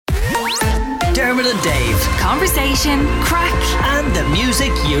Dermot and Dave. Conversation, crack, And the music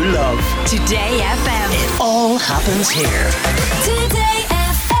you love. Today FM. It all happens here. Today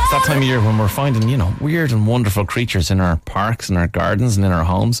FM. It's that time of year when we're finding, weird and wonderful creatures in our parks and our gardens and in our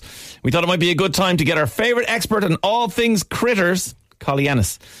homes. We thought it might be a good time to get our favourite expert on all things critters, Collie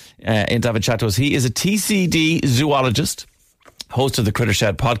Ennis, in to have a chat to us. He is a TCD zoologist, host of the Critter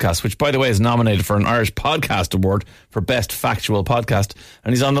Shed podcast, which, by the way, is nominated for an Irish Podcast Award for Best Factual Podcast.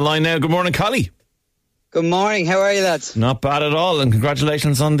 And he's on the line now. Good morning, Collie. Good morning. How are you, lads? Not bad at all. And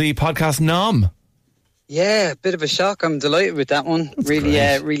congratulations on the podcast nom. Yeah, a bit of a shock. I'm delighted with that one.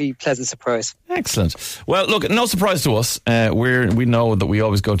 Really pleasant surprise. Excellent. Well, look, no surprise to us. We know that we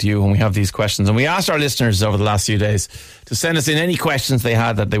always go to you when we have these questions. And we asked our listeners over the last few days to send us in any questions they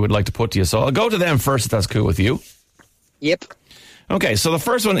had that they would like to put to you. So I'll go to them first, if that's cool with you. Yep. Okay, so the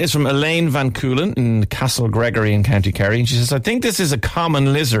first one is from Elaine Van Coolen in Castle Gregory in County Kerry. And she says, I think this is a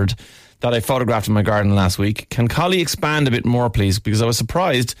common lizard that I photographed in my garden last week. Can Collie expand a bit more, please? Because I was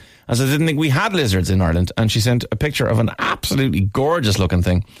surprised, as I didn't think we had lizards in Ireland. And she sent a picture of an absolutely gorgeous looking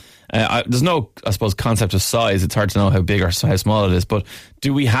thing. There's no, I suppose, concept of size. It's hard to know how big or how small it is. But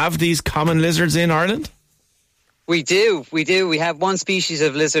do we have these common lizards in Ireland? We do. We have one species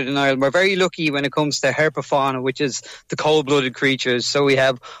of lizard in Ireland. We're very lucky when it comes to herpafauna, which is the cold-blooded creatures. So we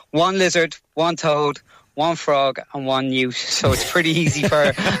have one lizard, one toad, one frog and one newt. So it's pretty easy for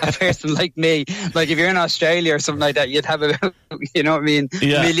a person like me. Like if you're in Australia or something like that, you'd have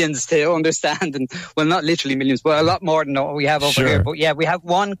millions to understand. And well, not literally millions, but a lot more than what we have over here. But yeah, we have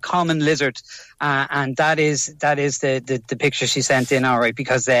one common lizard, and that is the picture she sent in. All right,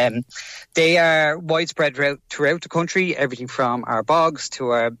 because they are widespread throughout the country, everything from our bogs to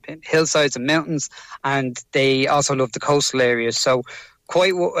our hillsides and mountains, and they also love the coastal areas. So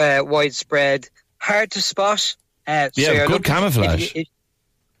quite widespread. Hard to spot. Good camouflage.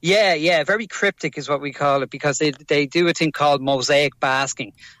 Very cryptic is what we call it, because they do a thing called mosaic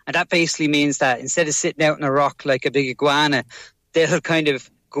basking. And that basically means that instead of sitting out in a rock like a big iguana, they'll kind of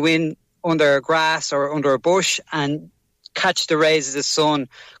go in under grass or under a bush and catch the rays of the sun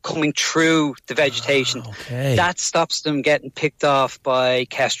coming through the vegetation. Okay. That stops them getting picked off by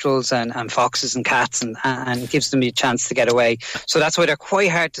kestrels and foxes and cats and gives them a chance to get away. So that's why they're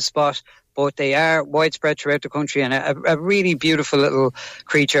quite hard to spot. But they are widespread throughout the country, and a really beautiful little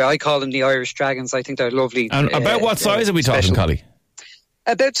creature. I call them the Irish dragons. I think they're lovely. And about what size are we talking, Collie?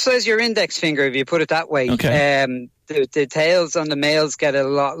 About the size of your index finger, if you put it that way. Okay. The tails on the males get a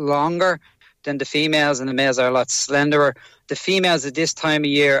lot longer than the females, and the males are a lot slenderer. The females at this time of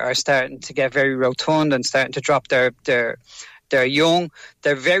year are starting to get very rotund and starting to drop their young.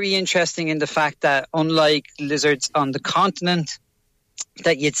 They're very interesting in the fact that, unlike lizards on the continent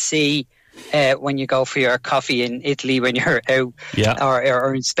that you'd see when you go for your coffee in Italy when you're out,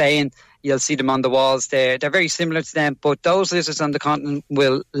 or in Spain, you'll see them on the walls there. They're very similar to them, but those lizards on the continent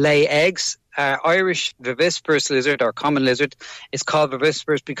will lay eggs. Irish viviparous lizard, or common lizard, is called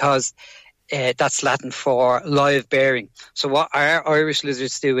viviparous because that's Latin for live bearing. So what our Irish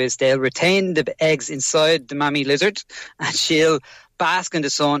lizards do is they'll retain the eggs inside the mammy lizard, and she'll bask in the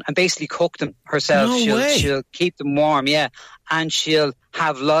sun and basically cook them herself. No way. She'll keep them warm, and she'll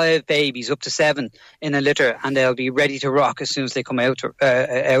have live babies, up to 7 in a litter, and they'll be ready to rock as soon as they come out for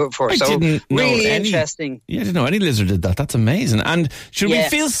her. So really interesting. Yeah, I didn't know any lizard did that. That's amazing. And should we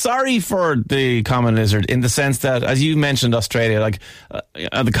feel sorry for the common lizard in the sense that, as you mentioned, Australia, like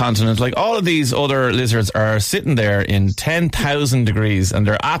the continent, like all of these other lizards are sitting there in 10,000 degrees and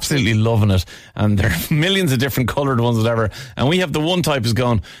they're absolutely loving it, and there are millions of different coloured ones, whatever, and we have the one type is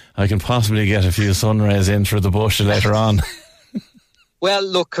going, I can possibly get a few sun rays in through the bush later on. Well,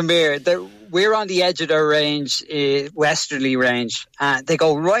 look, come here. We're on the edge of their range, westerly range. They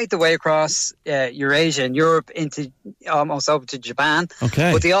go right the way across Eurasia and Europe into almost over to Japan.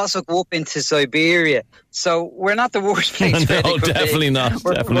 Okay. But they also go up into Siberia. So we're not the worst place. No, definitely not.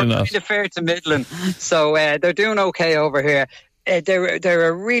 We're kind of fair to Midland. So they're doing okay over here. They're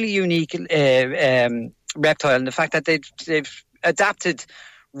a really unique reptile, and the fact that they've adapted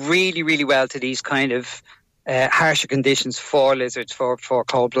really, really well to these kind of harsher conditions for lizards, for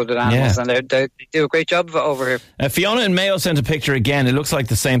cold-blooded animals, and they do a great job of it over here. Fiona in Mayo sent a picture again. It looks like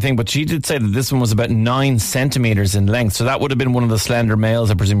the same thing, but she did say that this one was about 9 centimetres in length, so that would have been one of the slender males,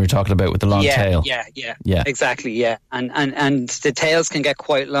 I presume you're talking about, with the long tail. Yeah, exactly, yeah. And the tails can get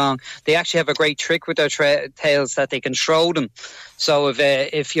quite long. They actually have a great trick with their tails that they can throw them. So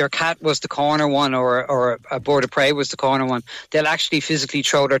if your cat was to corner one, or a bird of prey was to corner one, they'll actually physically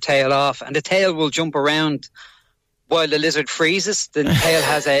throw their tail off, and the tail will jump around while the lizard freezes. The tail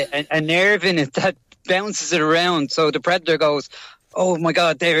has a nerve in it that bounces it around. So the predator goes, oh my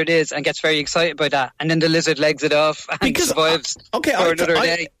God, there it is, and gets very excited by that. And then the lizard legs it off and survives for another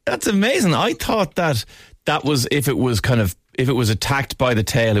day. That's amazing. I thought that was if it was attacked by the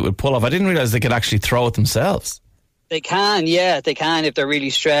tail, it would pull off. I didn't realise they could actually throw it themselves. They can if they're really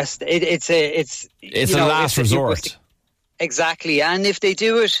stressed. It's a last resort. Exactly, and if they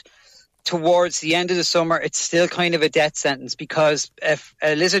do it towards the end of the summer, it's still kind of a death sentence, because if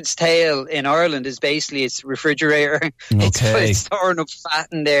a lizard's tail in Ireland is basically its refrigerator. Okay. It's storing up fat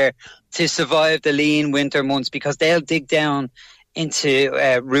in there to survive the lean winter months, because they'll dig down into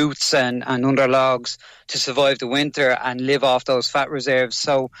roots and under logs to survive the winter and live off those fat reserves.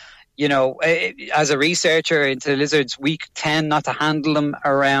 So, as a researcher into lizards, we tend not to handle them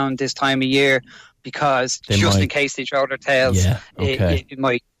around this time of year, because in case they throw their tails, it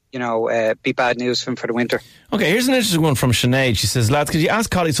might be bad news for the winter. Okay, here's an interesting one from Sinead. She says, lads, could you ask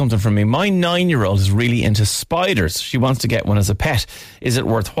Collie something from me? My 9-year-old is really into spiders. She wants to get one as a pet. Is it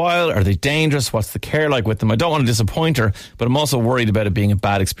worthwhile? Are they dangerous? What's the care like with them? I don't want to disappoint her, but I'm also worried about it being a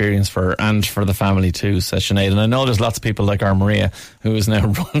bad experience for her and for the family too, says Sinead. And I know there's lots of people like our Maria who is now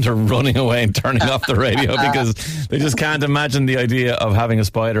running away and turning off the radio because they just can't imagine the idea of having a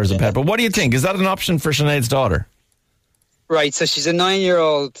spider as a pet. But what do you think? Is that an option for Sinead's daughter? Right, so she's a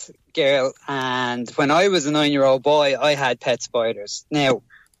 9-year-old girl, and when I was a 9-year-old boy, I had pet spiders. Now,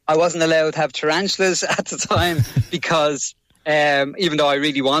 I wasn't allowed to have tarantulas at the time because, even though I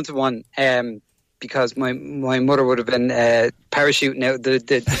really wanted one, because my mother would have been parachuting out the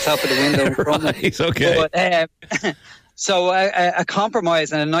top of the window. Right, okay. But, so a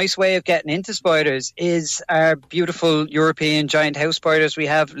compromise and a nice way of getting into spiders is our beautiful European giant house spiders we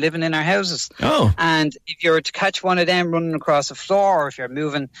have living in our houses. Oh. And if you were to catch one of them running across the floor, or if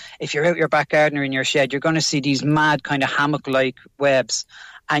you're out your back garden or in your shed, you're going to see these mad kind of hammock-like webs.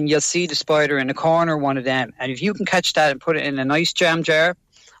 And you'll see the spider in the corner, one of them. And if you can catch that and put it in a nice jam jar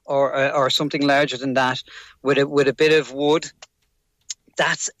or something larger than that with a bit of wood,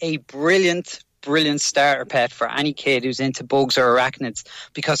 that's a brilliant starter pet for any kid who's into bugs or arachnids,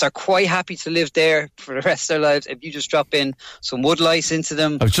 because they're quite happy to live there for the rest of their lives if you just drop in some wood lice into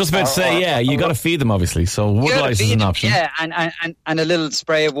them. I was just about to say, you got to feed them, obviously, so wood lice is an option. Yeah, and a little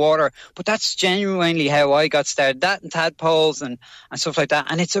spray of water. But that's genuinely how I got started. That and tadpoles and stuff like that.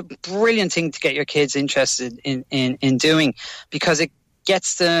 And it's a brilliant thing to get your kids interested in doing, because it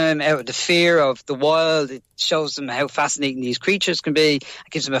gets them out of the fear of the wild. It shows them how fascinating these creatures can be. It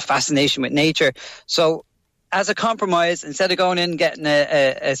gives them a fascination with nature. So as a compromise, instead of going in and getting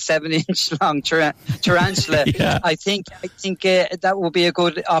a 7-inch long tarantula, yeah. I think that will be a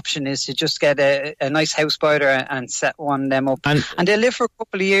good option, is to just get a nice house spider and set one of them up. And they live for a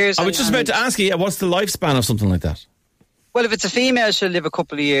couple of years. I was just about to ask you, what's the lifespan of something like that? Well, if it's a female, she'll live a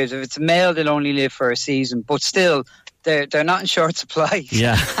couple of years. If it's a male, they'll only live for a season. But still, they're not in short supply.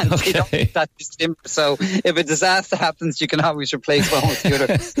 Yeah, and okay. They don't need that timber. So if a disaster happens, you can always replace one with the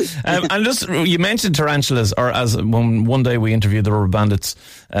other. And just, you mentioned tarantulas, or as one day we interviewed the Rubber Bandits,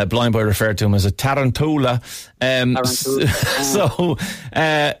 Blind Boy referred to them as a tarantula. So,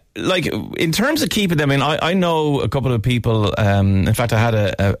 like, in terms of keeping them in, I know a couple of people. In fact, I had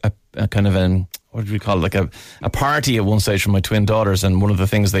a kind of what do we call it, like a party at one stage for my twin daughters, and one of the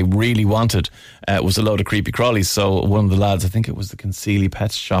things they really wanted was a load of creepy crawlies. So one of the lads, I think it was the Concealy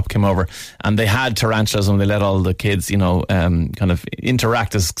Pets shop, came over and they had tarantulas, and they let all the kids, kind of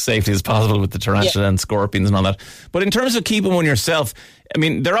interact as safely as possible with the tarantula and scorpions and all that. But in terms of keeping one yourself, I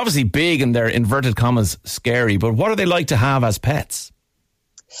mean, they're obviously big and they're, inverted commas, scary, but what are they like to have as pets?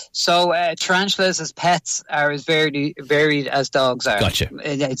 So tarantulas as pets are as varied as dogs are. Gotcha.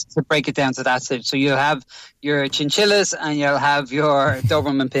 It's to break it down to that. So you'll have your chinchillas and you'll have your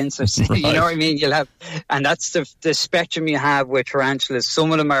Doberman pincers. Right. You know what I mean? You'll have, and that's the spectrum you have with tarantulas.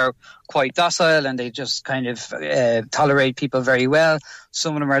 Some of them are quite docile and they just kind of tolerate people very well.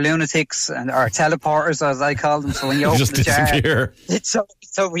 Some of them are lunatics and are teleporters, as I call them. So when you open the jar,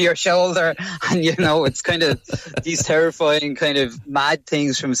 it's over your shoulder, and it's kind of these terrifying kind of mad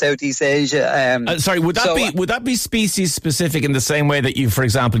things from Southeast Asia. Sorry, would that be species specific in the same way that you, for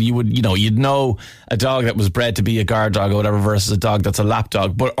example, you'd know a dog that was bred to be a guard dog or whatever versus a dog that's a lap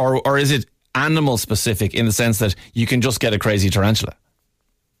dog, but or is it animal specific in the sense that you can just get a crazy tarantula?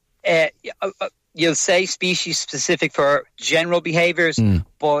 You'll say species specific for general behaviours,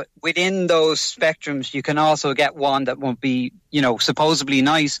 but within those spectrums, you can also get one that won't be, supposedly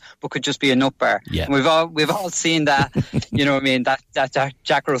nice, but could just be a nut bar. Yeah. And we've all seen that, you know what I mean? That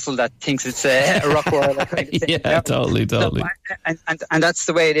Jack Russell that thinks it's a Rottweiler kind of thing. Yeah, totally. So, and that's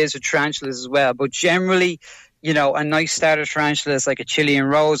the way it is with tarantulas as well. But generally, a nice starter tarantula is like a Chilean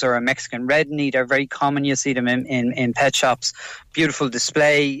rose or a Mexican red knee. They're very common. You see them in pet shops. Beautiful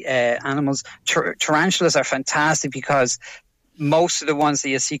display animals. Tarantulas are fantastic because most of the ones that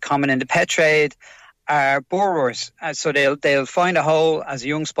you see common in the pet trade are borers. So they'll find a hole as a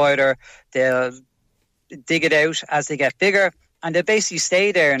young spider. They'll dig it out as they get bigger. And they basically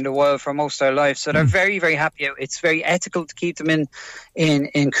stay there in the wild for most of their life. So they're very, very happy. It's very ethical to keep them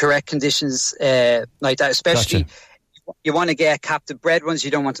in correct conditions like that, especially you want to get captive bred ones. You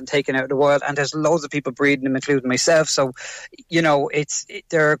don't want them taken out of the wild. And there's loads of people breeding them, including myself. So,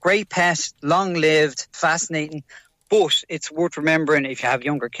 they're a great pet, long-lived, fascinating. But it's worth remembering if you have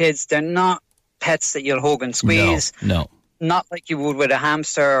younger kids, they're not pets that you'll hug and squeeze. No. Not like you would with a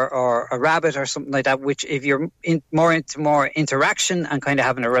hamster or a rabbit or something like that, which if you're more interaction and kind of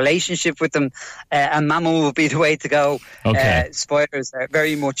having a relationship with them, a mammal would be the way to go. Okay. Spiders are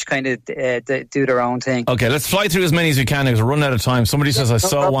very much kind of do their own thing. Okay, let's fly through as many as we can because we're running out of time. Somebody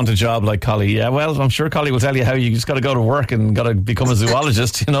says, I want a job like Collie. Yeah, well, I'm sure Collie will tell you how you just got to go to work and got to become a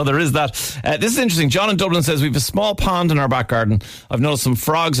zoologist. There is that. This is interesting. John in Dublin says, we have a small pond in our back garden. I've noticed some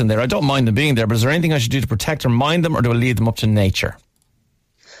frogs in there. I don't mind them being there, but is there anything I should do to protect or mind them, or do I leave them up to nature?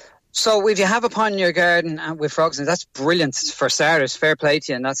 So if you have a pond in your garden with frogs, and that's brilliant for starters, fair play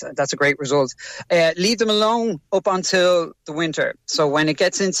to you, and that's a great result. Leave them alone up until the winter. So when it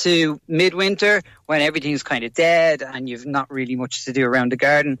gets into midwinter, when everything's kind of dead and you've not really much to do around the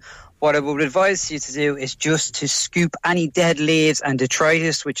garden, what I would advise you to do is just to scoop any dead leaves and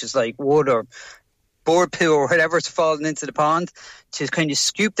detritus, which is like wood or board poo or whatever's fallen into the pond, to kind of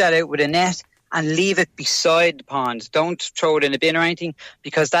scoop that out with a net and leave it beside the pond. Don't throw it in a bin or anything,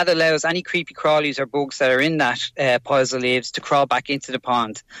 because that allows any creepy crawlies or bugs that are in that piles of leaves to crawl back into the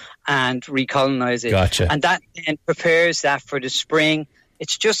pond and recolonize it. Gotcha. And that then prepares that for the spring.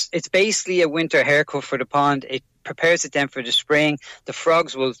 It's basically a winter haircut for the pond. It prepares it then for the spring. The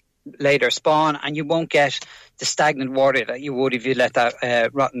frogs will later spawn, and you won't get the stagnant water that you would if you let that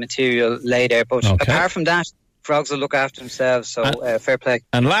rotten material lay there. But apart from that, frogs will look after themselves, so fair play.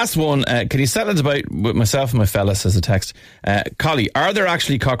 And last one, can you settle it about with myself and my fella, says a text. Collie, are there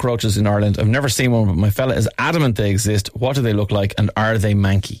actually cockroaches in Ireland? I've never seen one, but my fella is adamant they exist. What do they look like, and are they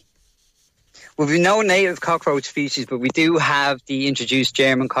manky? Well, we've no native cockroach species, but we do have the introduced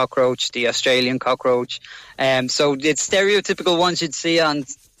German cockroach, the Australian cockroach. So it's stereotypical ones you'd see on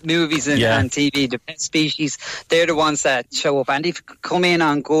movies and TV, the pet species. They're the ones that show up, and they come in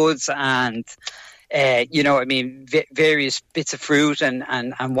on goods and various bits of fruit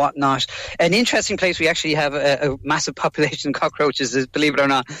and whatnot. An interesting place we actually have a massive population of cockroaches, believe it or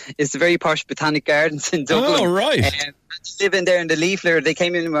not, is the very posh Botanic Gardens in Dublin. Oh, right. They live in there in the leaf litter. They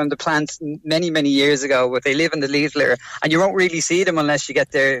came in on the plant many, many years ago, but they live in the leaf litter, and you won't really see them unless you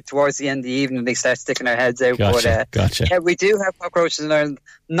get there towards the end of the evening. They start sticking their heads out. Gotcha. Yeah, we do have cockroaches in Ireland,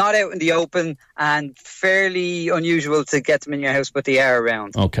 not out in the open, and fairly unusual to get them in your house, but they are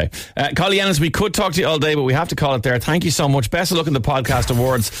around. Okay. Collie Ennis, we could talk to you all day, but we have to call it there. Thank you so much. Best of luck in the podcast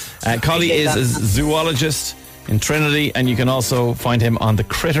awards. Collie is a zoologist in Trinity, and you can also find him on the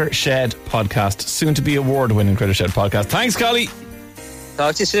Critter Shed podcast, soon to be award-winning Critter Shed podcast. Thanks, Collie.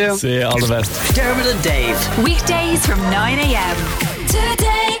 Talk to you soon. See you. All the best. Dermot and Dave. Weekdays from 9 a.m.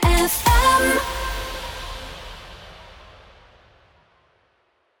 Today